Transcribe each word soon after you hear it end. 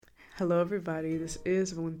Hello, everybody. This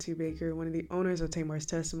is T. Baker, one of the owners of Tamar's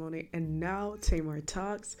Testimony, and now Tamar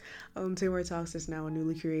Talks. Tamar Talks is now a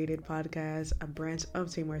newly created podcast, a branch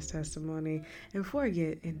of Tamar's Testimony. And before I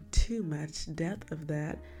get into much depth of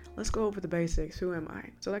that, let's go over the basics. Who am I?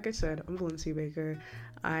 So, like I said, I'm Valencia Baker.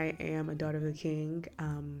 I am a daughter of the King.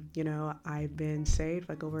 I've been saved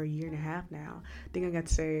like over a year and a half now. I think I got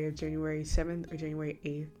saved January 7th or January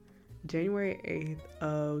 8th. January 8th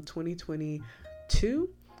of 2022.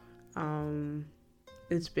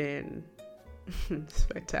 It's been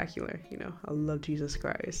spectacular. I love Jesus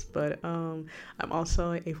Christ, but I'm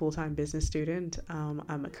also a full-time business student.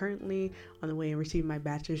 I'm currently on the way and receiving my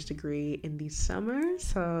bachelor's degree in the summer,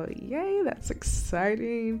 so yay, that's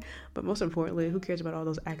exciting. But most importantly, who cares about all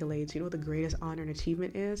those accolades? You know what the greatest honor and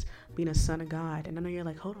achievement is? Being a son of God. And I know you're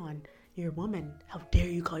like, hold on, you're a woman, how dare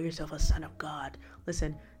you call yourself a son of God?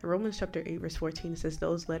 Listen, in Romans chapter 8 verse 14, it says,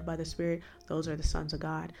 those led by the Spirit, those are the sons of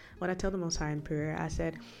God. When I tell the Most High in prayer, I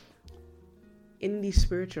said, in the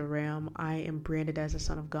spiritual realm, I am branded as a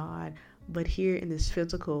son of God, but here in this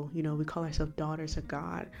physical, we call ourselves daughters of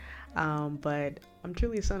God. But I'm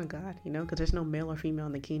truly a son of God, because there's no male or female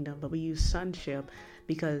in the kingdom, but we use sonship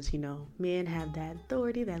because, men have that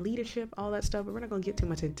authority, that leadership, all that stuff, but we're not going to get too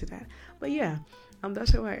much into that. But yeah,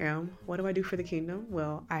 that's who I am. What do I do for the kingdom?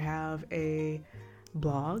 Well, I have a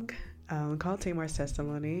blog called Tamar's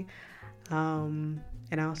Testimony.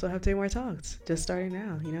 And I also have Tamar Talks, just starting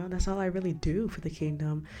now. That's all I really do for the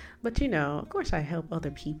kingdom. But, of course I help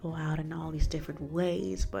other people out in all these different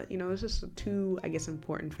ways. But, it's just two,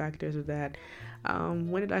 important factors of that.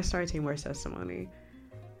 When did I start Tamar's Testimony?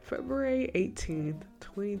 February 18th,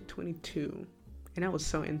 2022. And that was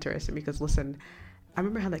so interesting because, listen, I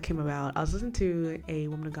remember how that came about. I was listening to a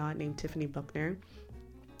woman of God named Tiffany Buckner.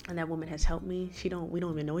 And that woman has helped me. We don't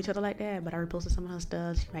even know each other like that, but I reposted some of her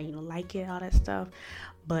stuff. She might, like it, all that stuff.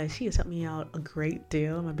 But she has helped me out a great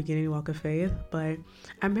deal in my beginning walk of faith. But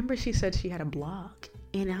I remember she said she had a blog.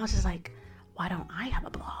 And I was just like, why don't I have a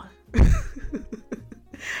blog?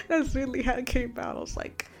 That's really how it came out. I was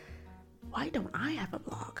like, why don't I have a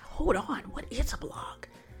blog? Hold on, what is a blog?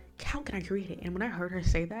 How can I create it? And when I heard her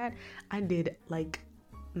say that, I did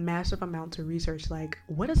massive amounts of research.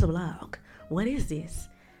 What is a blog? What is this?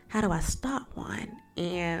 How do I start one?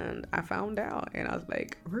 And I found out, and I was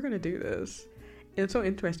like, we're gonna do this. And it's so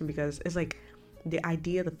interesting because it's the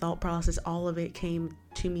idea, the thought process, all of it came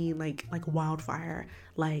to me like wildfire.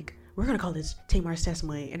 We're gonna call this Tamar's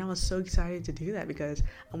Testimony. And I was so excited to do that because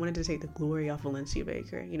I wanted to take the glory off Valencia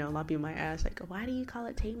Baker. A lot of people might ask, why do you call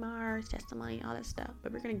it Tamar's Testimony, all that stuff?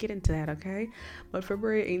 But we're gonna get into that, okay? But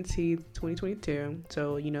February 18th, 2022,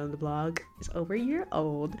 so the blog is over a year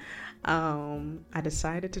old. I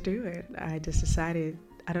decided to do it. I just decided,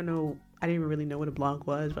 I didn't even really know what a blog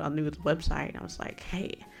was, but I knew it was a website. I was like,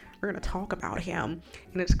 hey, we're going to talk about him.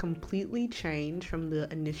 And it's completely changed from the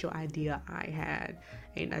initial idea I had.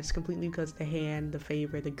 And that's completely because the hand, the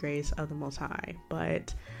favor, the grace of the Most High.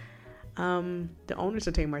 But the owners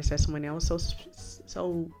of Tamar's Testimony, I was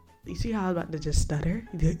so, you see how I was about to just stutter?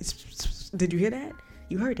 Did you hear that?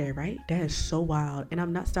 You heard that, right? That is so wild. And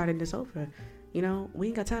I'm not starting this over. We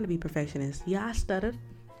ain't got time to be perfectionists. Yeah, I stuttered,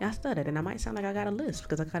 and I might sound like I got a lisp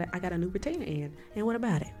because I got a new retainer in. And what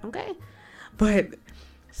about it? Okay, but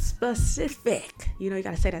specific. You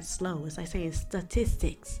gotta say that slow. It's like saying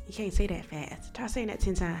statistics. You can't say that fast. Try saying that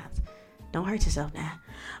 10 times. Don't hurt yourself now.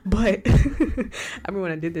 But I remember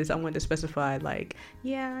when I did this, I wanted to specify I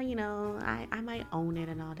might own it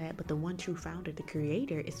and all that, but the one true founder, the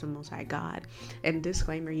creator, is the Most High God. And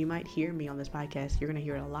disclaimer, you might hear me on this podcast. You're going to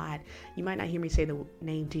hear it a lot. You might not hear me say the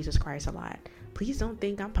name Jesus Christ a lot. Please don't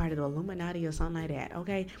think I'm part of the Illuminati or something like that,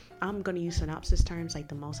 okay? I'm going to use synopsis terms like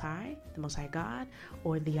the Most High God,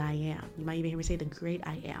 or the I Am. You might even hear me say the Great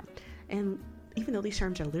I Am. And even though these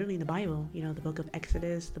terms are literally in the Bible, the book of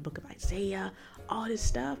Exodus, the book of Isaiah, all this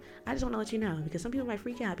stuff, I just want to let you know, because some people might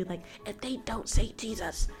freak out, be like, if they don't say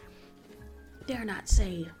Jesus, they're not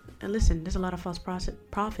saved. And listen, there's a lot of false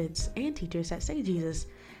prophets and teachers that say Jesus.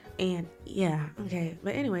 And yeah, okay.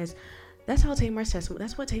 But anyways, that's what Tamar's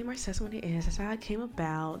Testimony is. That's how it came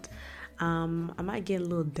about. I might get a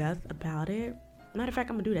little depth about it. Matter of fact,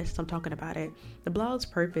 I'm going to do that since I'm talking about it. The blog's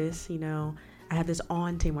purpose, I have this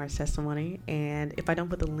on Tamar's Testimony, and if I don't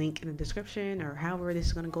put the link in the description or however this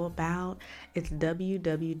is going to go about, it's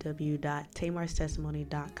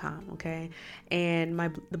www.tamarstestimony.com, okay? And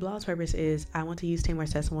the blog's purpose is I want to use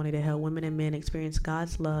Tamar's Testimony to help women and men experience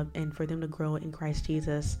God's love and for them to grow in Christ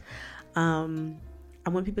Jesus. I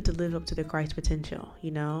want people to live up to their Christ potential,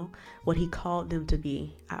 what he called them to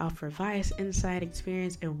be. I offer advice, insight,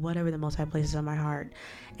 experience, and whatever the Most High places on my heart.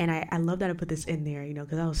 And I love that I put this in there,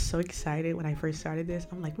 because I was so excited when I first started this.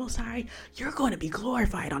 I'm like, Most High, you're going to be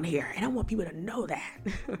glorified on here. And I want people to know that.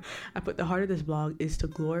 I put the heart of this blog is to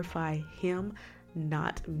glorify him,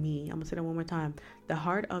 not me. I'm gonna say that one more time. The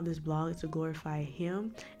heart of this blog is to glorify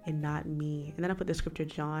him and not me. And then I put the scripture,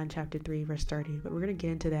 John chapter 3 verse 30, but we're gonna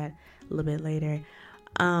get into that a little bit later.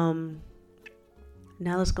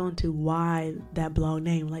 Now let's go into why that blog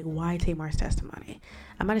name, like why Tamar's testimony.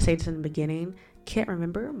 I might have said this in the beginning, can't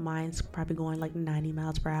remember. Mine's probably going like 90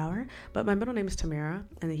 miles per hour, but my middle name is Tamara,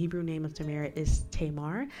 and the Hebrew name of Tamara is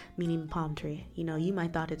Tamar, meaning palm tree. You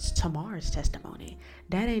might thought it's Tamar's testimony.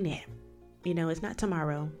 That ain't it. It's not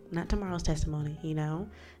tomorrow's testimony,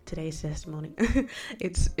 today's testimony.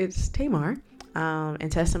 it's Tamar.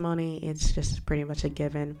 And testimony, it's just pretty much a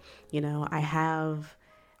given.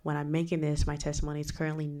 When I'm making this, my testimony is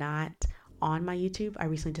currently not on my YouTube. I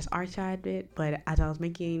recently just archived it, but as I was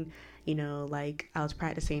making, I was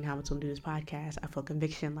practicing how I was going to do this podcast, I felt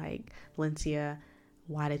conviction like, Valencia,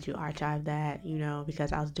 why did you archive that?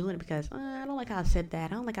 Because I was doing it because I don't like how I said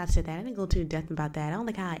that. I didn't go too in depth about that. I don't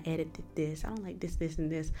like how I edited this. I don't like this,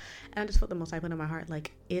 and this. And I just felt the Most High put in my heart,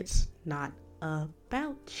 like, it's not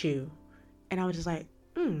about you. And I was just like,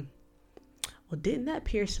 well, didn't that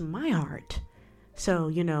pierce my heart? So,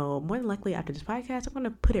 more than likely after this podcast, I'm going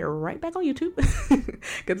to put it right back on YouTube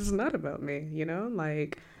because it's not about me,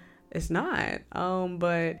 it's not.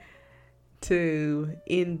 But to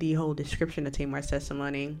end the whole description of Tamar's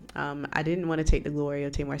testimony, I didn't want to take the glory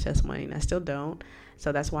of Tamar's testimony, and I still don't.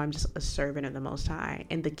 So that's why I'm just a servant of the Most High.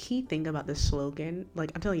 And the key thing about this slogan,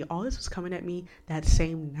 like I'm telling you, all this was coming at me that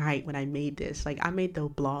same night when I made this. Like I made the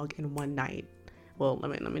blog in one night. Well,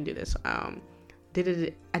 let me do this. I did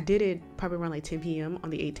it probably around like 10 p.m. on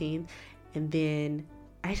the 18th, and then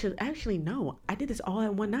I did this all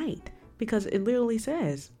at one night because it literally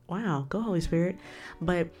says, "Wow, go Holy Spirit."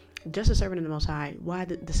 But just a servant of the Most High, why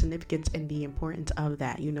the significance and the importance of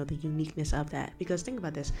that, the uniqueness of that. Because think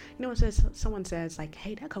about this, someone says like,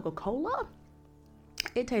 hey, that Coca-Cola,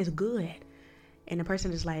 it tastes good. And the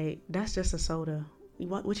person is like, that's just a soda.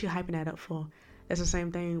 What you hyping that up for? That's the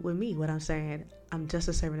same thing with me, what I'm saying. I'm just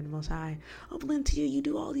a servant of the Most High. Oh, Valentia, you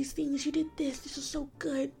do all these things. You did this is so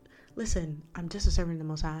good. Listen, I'm just a servant of the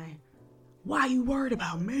Most High. Why are you worried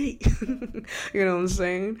about me? You know what I'm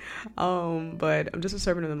saying? But I'm just a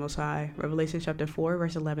servant of the Most High. Revelation chapter 4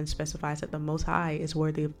 verse 11 specifies that the Most High is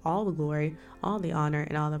worthy of all the glory, all the honor,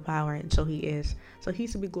 and all the power, and so he is. So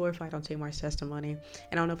he's to be glorified on Tamar's testimony.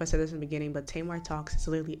 And I don't know if I said this in the beginning, but TamarTalks is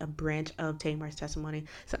literally a branch of Tamar's testimony.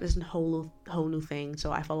 So this is a whole new thing.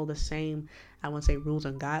 So I follow the same, I won't say rules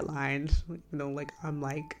and guidelines, like I'm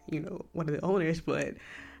like, one of the owners, but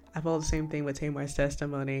I follow the same thing with Tamar's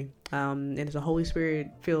testimony. And it's a Holy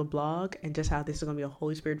Spirit-filled blog, and just how this is going to be a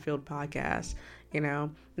Holy Spirit-filled podcast,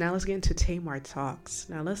 Now let's get into TamarTalks.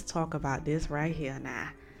 Now let's talk about this right here now.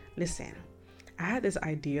 Listen, I had this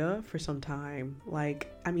idea for some time.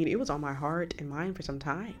 It was on my heart and mind for some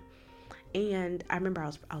time. And I remember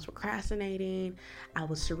I was procrastinating. I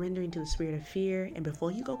was surrendering to the spirit of fear. And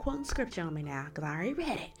before you go quoting scripture on me now, because I already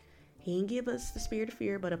read it, he didn't give us the spirit of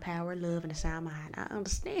fear, but a power, love, and a sound mind. I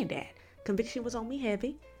understand that. Conviction was on me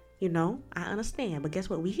heavy. I understand. But guess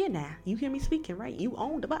what? We here now. You hear me speaking, right? You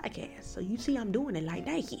own the podcast. So you see I'm doing it like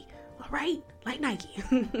Nike. All right? Like Nike.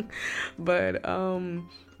 But,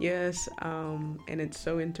 yes. And it's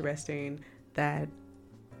so interesting that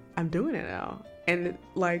I'm doing it now. And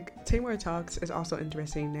TamarTalks is also an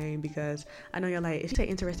interesting name because I know you're like, if you say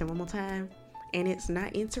interesting one more time and it's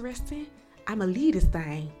not interesting, I'ma leave this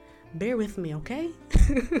thing. Bear with me, okay?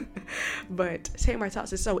 But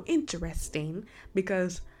TamarTalks is so interesting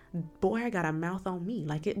because, boy, I got a mouth on me.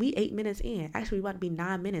 We 8 minutes in. Actually, we about to be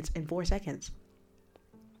 9 minutes and 4 seconds.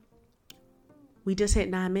 We just hit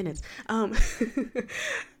 9 minutes. I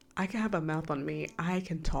can have a mouth on me. I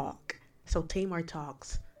can talk. So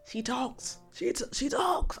TamarTalks. She talks. She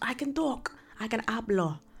talks. I can talk. I can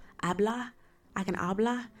habla. Habla. I can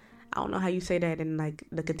habla. I don't know how you say that in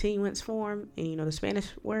the continuance form, and the Spanish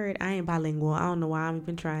word. I ain't bilingual. I don't know why I'm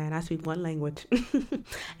even trying. I speak one language,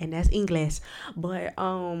 and that's English. But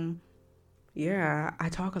yeah, I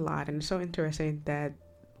talk a lot, and it's so interesting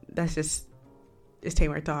that's just it's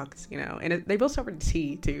TamarTalks, and they both start with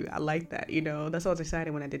T too. I like that, That's why I was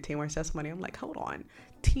excited when I did Tamar's testimony. I'm like, hold on,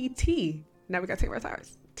 TT. Now we got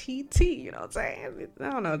TamarTalks. TT, you know what I'm saying? I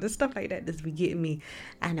don't know, this stuff like that just be getting me,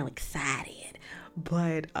 I know, excited.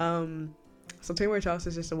 But so TamarTalks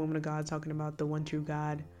is just a woman of God talking about the one true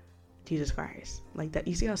God, Jesus Christ. Like that.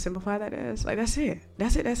 You see how simplified that is? Like, that's it.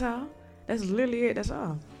 That's all. That's literally it. That's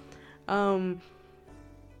all.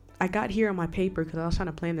 I got here on my paper because I was trying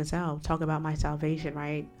to plan this out, talk about my salvation,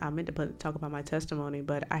 right? I meant to talk about my testimony,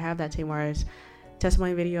 but I have that Tamar's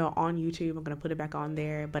testimony video on YouTube. I'm going to put it back on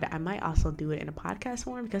there, but I might also do it in a podcast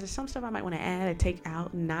form because there's some stuff I might want to add or take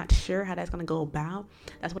out. Not sure how that's going to go about.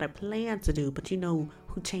 That's what I plan to do, but you know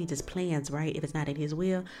who changes plans, right? If it's not in his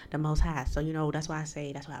will, the Most High. So, you know, that's why I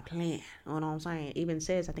say, that's why I plan. You know what I'm saying? Even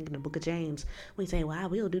says, I think in the book of James, we say, well, I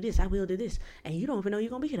will do this, and you don't even know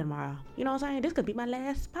you're going to be here tomorrow. You know what I'm saying? This could be my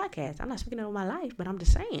last podcast. I'm not speaking of my life, but I'm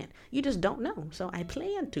just saying, you just don't know. So I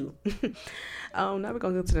plan to. Now we're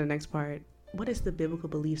going to go to the next part. What is the biblical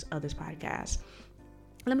beliefs of this podcast?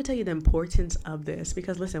 Let me tell you the importance of this,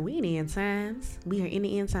 because listen, we in the end signs. We are in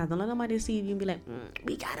the end signs. Don't let nobody deceive you and be like,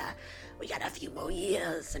 we got a few more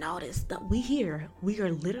years and all this stuff. We here. We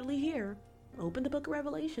are literally here. Open the book of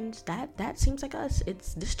Revelations. That seems like us.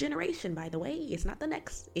 It's this generation, by the way. It's not the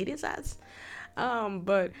next. It is us.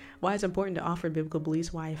 But why it's important to offer biblical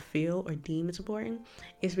beliefs, why I feel or deem it's important,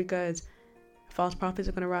 is because false prophets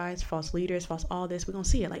are going to rise, false leaders, false all this. We're going to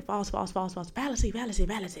see it like false, fallacy.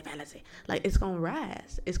 Like it's going to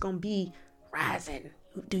rise. It's going to be rising.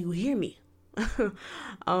 Do you hear me? I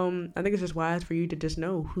think it's just wise for you to just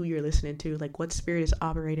know who you're listening to. Like what spirit is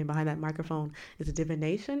operating behind that microphone. Is it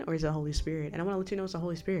divination or is it the Holy Spirit? And I want to let you know it's the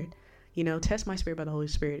Holy Spirit. You know, test my spirit by the Holy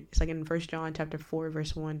Spirit. It's like in 1 John chapter 4,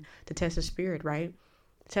 verse 1, to test the spirit, right?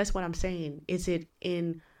 Test what I'm saying. Is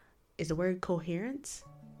the word coherence?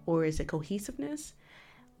 Or is it cohesiveness?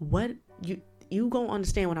 What you gonna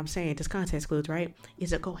understand what I'm saying. This context clues, right?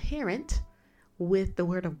 Is it coherent with the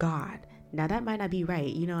word of God? Now that might not be right.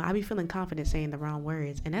 You know, I be feeling confident saying the wrong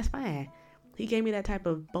words, and that's fine. He gave me that type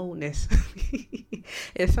of boldness.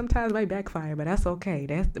 It sometimes might backfire, but that's okay.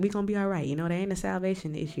 We gonna be all right. You know, there ain't a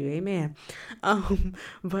salvation issue. Amen.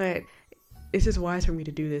 But it's just wise for me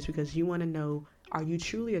to do this because you want to know: are you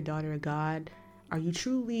truly a daughter of God? Are you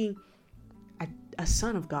truly a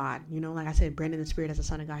son of God? You know, like I said, Brandon the Spirit as a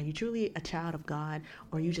son of God. Are you truly a child of God,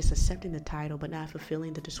 or are you just accepting the title but not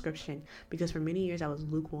fulfilling the description? Because for many years I was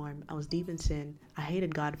lukewarm. I was deep in sin. I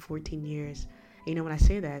hated God 14 years. And you know, when I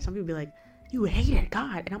say that, some people be like, you hated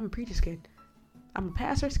God. And I'm a preacher's kid. I'm a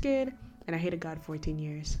pastor's kid, and I hated God 14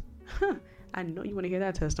 years. I know you want to hear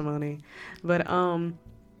that testimony. But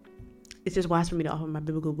it's just wise for me to offer my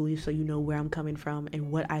biblical beliefs so you know where I'm coming from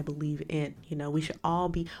and what I believe in. You know, we should all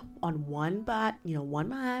be on one body, you know, one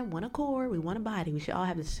mind, one accord. We want a body. We should all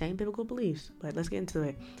have the same biblical beliefs. But let's get into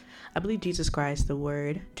it. I believe Jesus Christ, the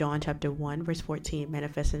Word, John chapter 1, verse 14,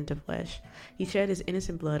 manifested into flesh. He shed his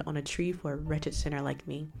innocent blood on a tree for a wretched sinner like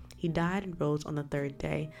me. He died and rose on the third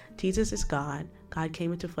day. Jesus is God. God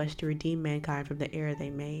came into flesh to redeem mankind from the error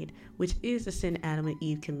they made, which is the sin Adam and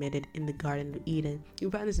Eve committed in the Garden of Eden.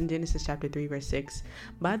 You find this in Genesis chapter 3, verse 6.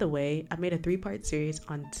 By the way, I made a 3-part series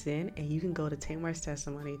on sin, and you can go to Tamar's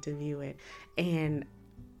testimony to view it. And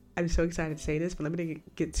I'm so excited to say this, but let me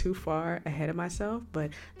get too far ahead of myself.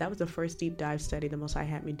 But that was the first deep dive study the Most High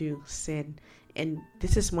had me do, sin. And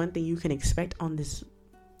this is one thing you can expect on this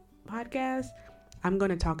podcast. I'm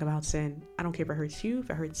going to talk about sin. I don't care if it hurts you,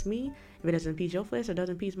 if it hurts me, if it doesn't appease your flesh or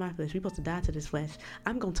doesn't appease my flesh. We're supposed to die to this flesh.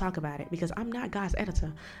 I'm going to talk about it because I'm not God's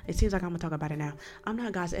editor. It seems like I'm going to talk about it now. I'm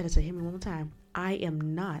not God's editor. Hear me one more time. I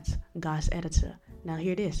am not God's editor. Now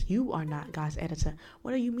hear this. You are not God's editor.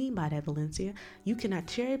 What do you mean by that, Valencia? You cannot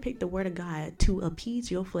cherry pick the word of God to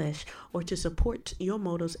appease your flesh or to support your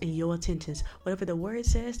motives and your intentions. Whatever the word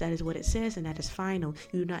says, that is what it says, and that is final.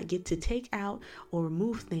 You do not get to take out or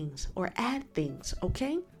remove things or add things.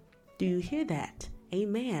 Okay? Do you hear that?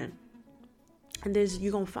 Amen. And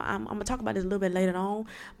you're gonna find, I'm gonna talk about this a little bit later on,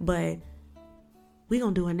 but we're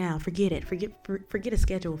gonna do it now. Forget it. Forget a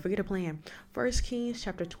schedule. Forget a plan. 1 Kings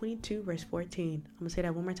chapter 22, verse 14. I'm gonna say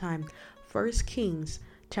that one more time. 1 Kings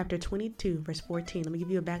chapter 22, verse 14. Let me give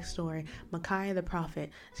you a backstory. Micaiah the prophet.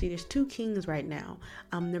 See, there's 2 kings right now.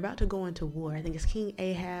 They're about to go into war. I think it's King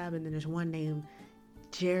Ahab, and then there's one named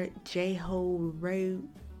Jeroboam.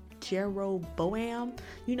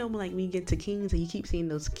 You know, like when you get to kings and you keep seeing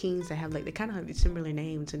those kings that have like, they kind of have similar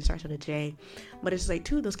names and it starts with a J, but it's like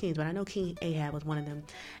 2 of those kings, but I know King Ahab was one of them.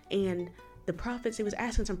 And the prophets, he was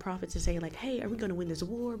asking some prophets to say like, hey, are we going to win this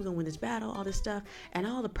war? We're going to win this battle, all this stuff. And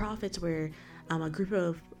all the prophets were, a group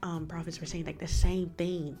of prophets were saying like the same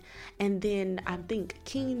thing. And then I think the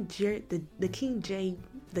king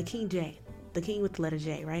with the letter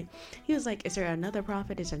J, right? He was like, is there another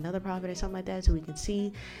prophet? Is there another prophet or something like that so we can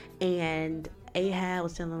see? And Ahab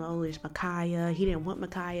was telling him, oh, there's Micaiah. He didn't want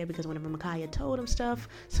Micaiah because whenever Micaiah told him stuff,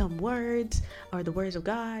 some words or the words of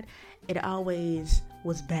God, it always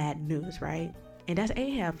was bad news, right? And that's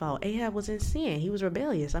Ahab's fault. Ahab was in sin. He was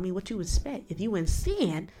rebellious. I mean, what you expect? If you in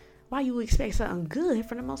sin, why you would expect something good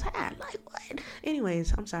from the Most High? Like, what?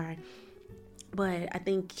 Anyways, I'm sorry. But I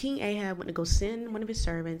think King Ahab went to go send one of his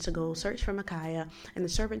servants to go search for Micaiah. And the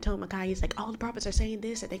servant told Micaiah, he's like, all the prophets are saying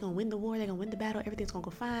this, that they're going to win the war, they're going to win the battle, everything's going to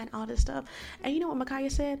go fine, all this stuff. And you know what Micaiah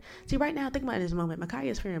said? See, right now, think about it in this moment.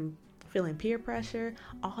 Micaiah is feeling peer pressure,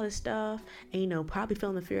 all this stuff, and, you know, probably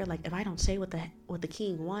feeling the fear, like, if I don't say what the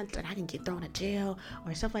king wants, then I can get thrown in jail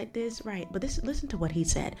or stuff like this, right? But listen to what he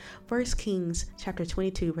said. 1 Kings chapter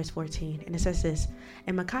 22, verse 14, and it says this,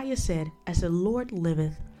 and Micaiah said, as the Lord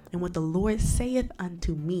liveth, and what the Lord saith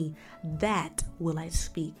unto me, that will I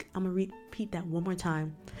speak. I'm going to repeat that one more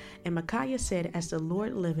time. And Micaiah said, as the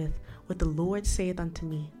Lord liveth, what the Lord saith unto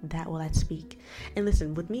me, that will I speak. And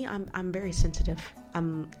listen, with me, I'm very sensitive.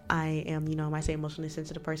 I am, you know, I might say emotionally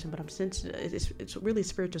sensitive person, but I'm sensitive. It's really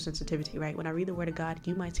spiritual sensitivity, right? When I read the word of God,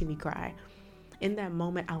 you might see me cry. In that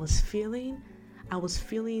moment, I was feeling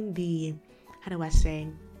the, how do I say,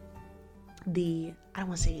 I don't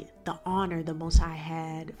want to say the honor the Most High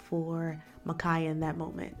had for Micaiah in that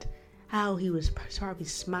moment. How he was probably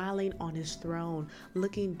smiling on his throne,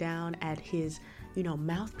 looking down at his, you know,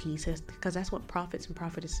 mouthpieces, because that's what prophets and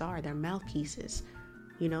prophetess are. They're mouthpieces,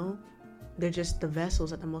 you know. They're just the vessels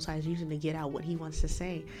that the Most High is using to get out what he wants to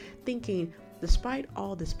say. Thinking, despite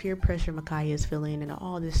all this peer pressure Micaiah is feeling and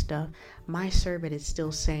all this stuff, my servant is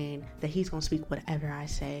still saying that he's going to speak whatever I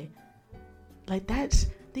say. Like,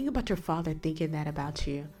 think about your father thinking that about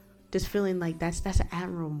you. Just feeling like that's an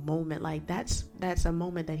admirable moment. Like that's a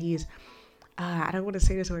moment that he is, I don't want to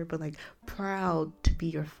say this word, but like proud to be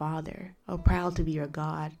your father or proud to be your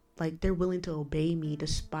God. Like they're willing to obey me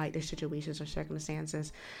despite their situations or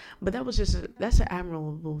circumstances. But that's an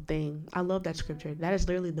admirable thing. I love that scripture. That is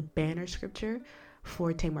literally the banner scripture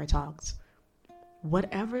for TamarTalks.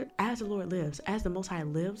 Whatever, as the Lord lives, as the Most High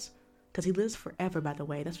lives, because he lives forever, by the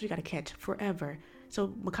way. That's what you got to catch. Forever.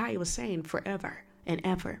 So Micaiah was saying forever and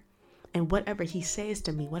ever. And whatever he says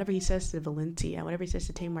to me, whatever he says to Valencia, whatever he says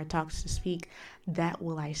to TamarTalks to speak, that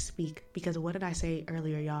will I speak. Because what did I say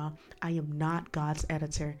earlier, y'all? I am not God's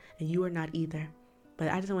editor, and you are not either. But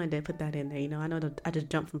I just wanted to put that in there. You know, I know that I just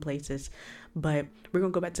jumped from places. But we're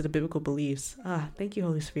going to go back to the biblical beliefs. Thank you,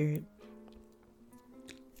 Holy Spirit.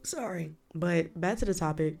 Sorry. But back to the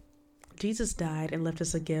topic. Jesus died and left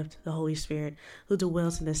us a gift, the Holy Spirit, who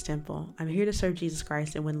dwells in this temple. I'm here to serve Jesus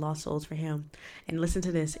Christ and win lost souls for him. And listen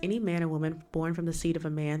to this. Any man or woman born from the seed of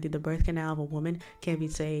a man through the birth canal of a woman can be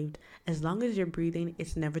saved. As long as you're breathing,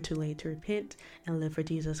 it's never too late to repent and live for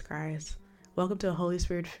Jesus Christ. Welcome to a Holy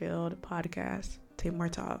Spirit-filled podcast,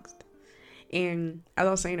 TamarTalks. And as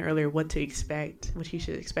I was saying earlier, what to expect, what you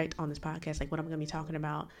should expect on this podcast, like what I'm going to be talking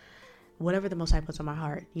about. Whatever the Most High puts on my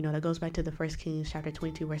heart, you know, that goes back to the 1 Kings chapter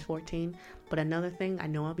 22, verse 14. But another thing I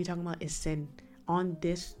know I'll be talking about is sin. On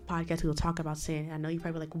this podcast, we will talk about sin. I know you're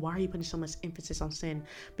probably like, why are you putting so much emphasis on sin?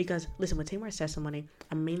 Because listen, with Tamar's testimony,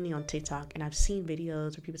 I'm mainly on TikTok, and I've seen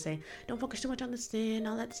videos where people say, don't focus too much on the sin,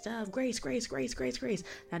 all that stuff. Grace, grace, grace, grace, grace.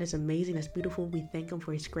 That is amazing. That's beautiful. We thank him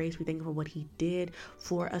for his grace. We thank him for what he did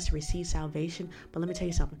for us to receive salvation. But let me tell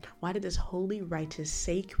you something. Why did this holy, righteous,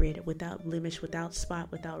 sacred, without blemish, without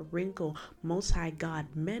spot, without wrinkle, Most High God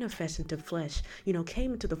manifest into flesh, you know,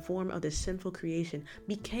 came into the form of this sinful creation,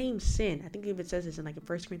 became sin? I think if it says this in like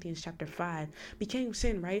 1 Corinthians chapter 5, became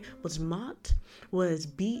sin, right? Was mocked, was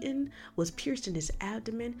beaten, was pierced in his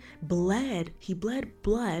abdomen, bled. He bled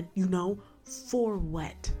blood, you know, for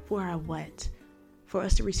what? For our what? For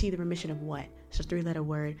us to receive the remission of what? It's a 3-letter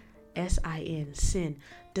word, S-I-N, sin.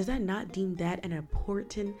 Does that not deem that an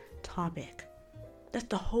important topic? That's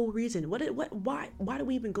the whole reason. Why do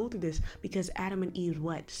we even go through this? Because Adam and Eve's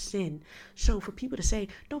what? Sin. So for people to say,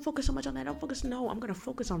 don't focus so much on that, no, I'm going to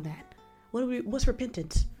focus on that. What's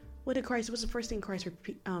repentance? What's the first thing Christ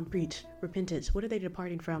preached? Repentance. What are they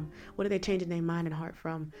departing from? What are they changing their mind and heart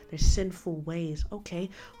from? Their sinful ways. Okay.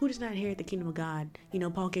 Who does not inherit the kingdom of God? You know,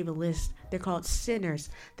 Paul gave a list. They're called sinners.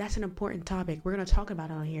 That's an important topic. We're going to talk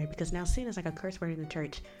about it on here because now sin is like a curse word in the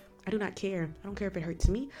church. I do not care. I don't care if it hurts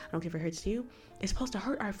me. I don't care if it hurts you. It's supposed to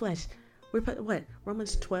hurt our flesh.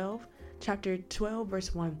 Romans 12, chapter 12,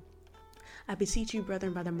 verse 1. I beseech you,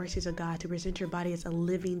 brethren, by the mercies of God, to present your body as a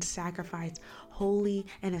living sacrifice, holy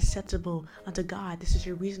and acceptable unto God. This is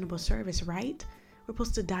your reasonable service, right? We're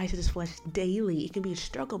supposed to die to this flesh daily. It can be a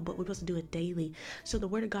struggle, but we're supposed to do it daily. So the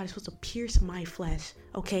word of God is supposed to pierce my flesh,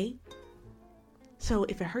 okay? So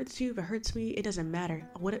if it hurts you, if it hurts me, it doesn't matter.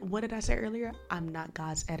 What did I say earlier? I'm not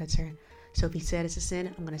God's editor. So if he said it's a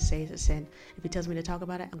sin, I'm going to say it's a sin. If he tells me to talk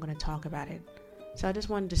about it, I'm going to talk about it. So I just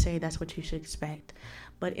wanted to say that's what you should expect.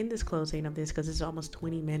 But in this closing of this, because it's almost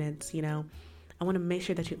 20 minutes, I want to make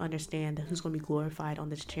sure that you understand that who's going to be glorified on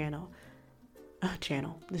this this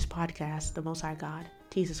podcast, the Most High God,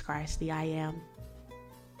 Jesus Christ, the I Am.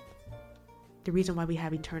 The reason why we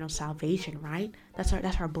have eternal salvation, right? That's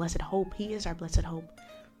our blessed hope. He is our blessed hope.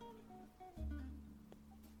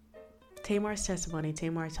 Tamar's testimony,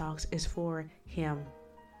 Tamar Talks, is for him,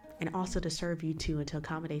 and also to serve you too and to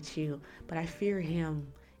accommodate you. But I fear him.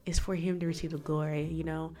 It's for him to receive the glory,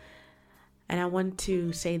 And I want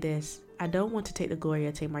to say this. I don't want to take the glory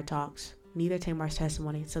of Tamar Talks, neither Tamar's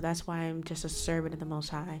testimony. So that's why I'm just a servant of the Most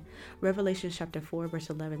High. Revelation chapter 4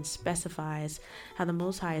 verse 11 specifies how the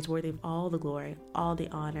Most High is worthy of all the glory, all the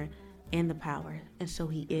honor, and the power. And so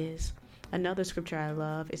he is. Another scripture I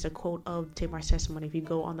love is a quote of Tamar's testimony. If you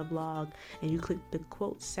go on the blog and you click the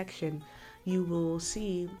quote section, you will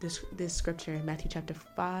see this scripture in Matthew chapter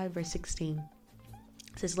 5 verse 16.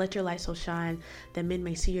 It says, "Let your light so shine that men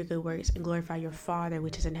may see your good works and glorify your Father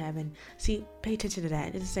which is in heaven." See, pay attention to that.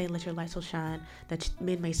 It doesn't say, "Let your light so shine that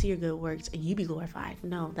men may see your good works and you be glorified."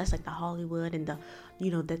 No, that's like the Hollywood and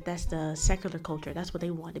that's the secular culture. That's what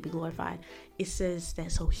they want, to be glorified. It says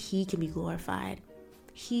that so he can be glorified.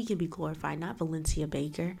 He can be glorified, not Valencia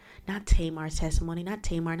Baker, not Tamar's testimony, not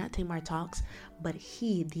Tamar Talks, but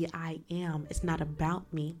he, the I Am. It's not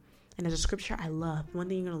about me. And there's a scripture I love. One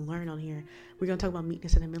thing you're going to learn on here, we're going to talk about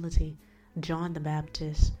meekness and humility. John the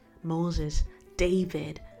Baptist, Moses,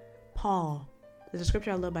 David, Paul. There's a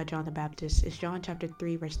scripture I love by John the Baptist. It's John chapter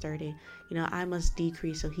 3 verse 30. I must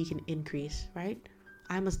decrease so he can increase, right?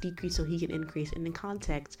 I must decrease so he can increase. And in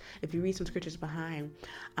context, if you read some scriptures behind,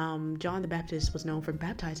 John the Baptist was known for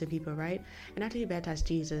baptizing people, right? And after he baptized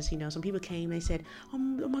Jesus, some people came, they said, oh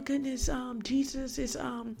my goodness, Jesus is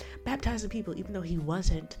baptizing people, even though he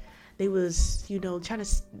wasn't. They was, trying to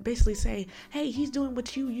basically say, hey, he's doing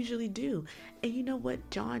what you usually do. And you know what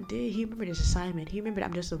John did? He remembered his assignment. He remembered,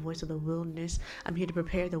 I'm just the voice of the wilderness. I'm here to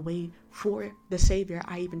prepare the way for the Savior.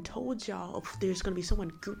 I even told y'all there's going to be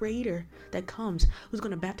someone greater that comes who's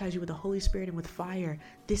going to baptize you with the Holy Spirit and with fire.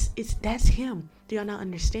 That's him. Do y'all not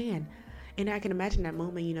understand? And I can imagine that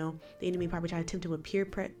moment, the enemy probably tried to tempt him with peer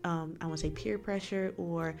pressure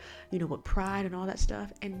or, with pride and all that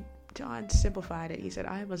stuff. And John simplified it. He said,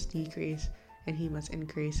 I must decrease and he must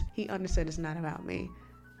increase. He understood it's not about me.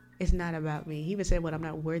 It's not about me. He even said, I'm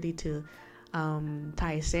not worthy to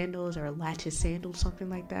tie his sandals or latch his sandals, something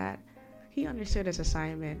like that. He understood his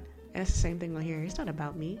assignment. And it's the same thing on here. It's not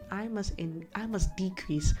about me. I must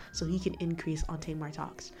decrease so he can increase on Tamar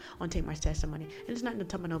Talks, on Tamar's testimony. And it's not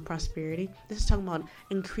talking about no prosperity. This is talking about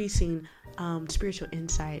increasing spiritual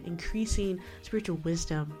insight, increasing spiritual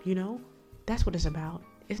wisdom. That's what it's about.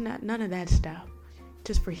 It's not none of that stuff.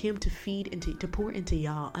 Just for him to to pour into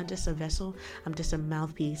y'all. I'm just a vessel. I'm just a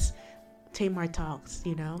mouthpiece. Tamar Talks,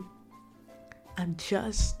 I'm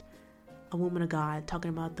just a woman of God talking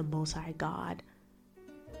about the Most High God,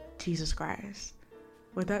 Jesus Christ.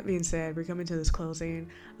 With that being said, we're coming to this closing.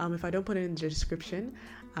 If I don't put it in the description,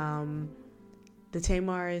 the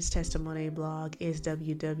Tamar's Testimony blog is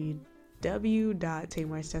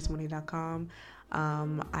www.tamarstestimony.com.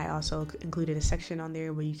 I also included a section on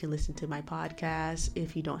there where you can listen to my podcast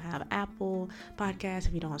if you don't have Apple Podcasts,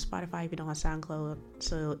 if you don't have Spotify, if you don't have SoundCloud,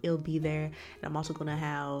 so it'll be there. And I'm also going to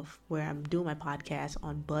have where I'm doing my podcast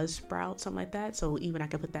on Buzzsprout, something like that, so even I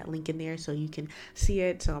can put that link in there so you can see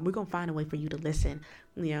it. So we're going to find a way for you to listen,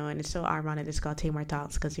 and it's so ironic it's called Tamar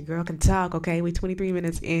Talks because your girl can talk, okay? We're 23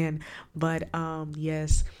 minutes in, but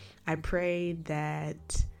yes, I pray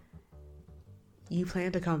that you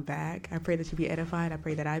plan to come back. I pray that you be edified. I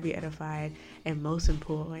pray that I be edified. And most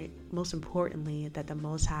importantly, that the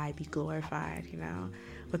Most High be glorified,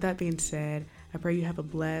 With that being said, I pray you have a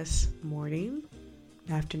blessed morning,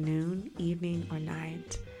 afternoon, evening, or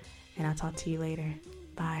night. And I'll talk to you later.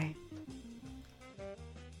 Bye.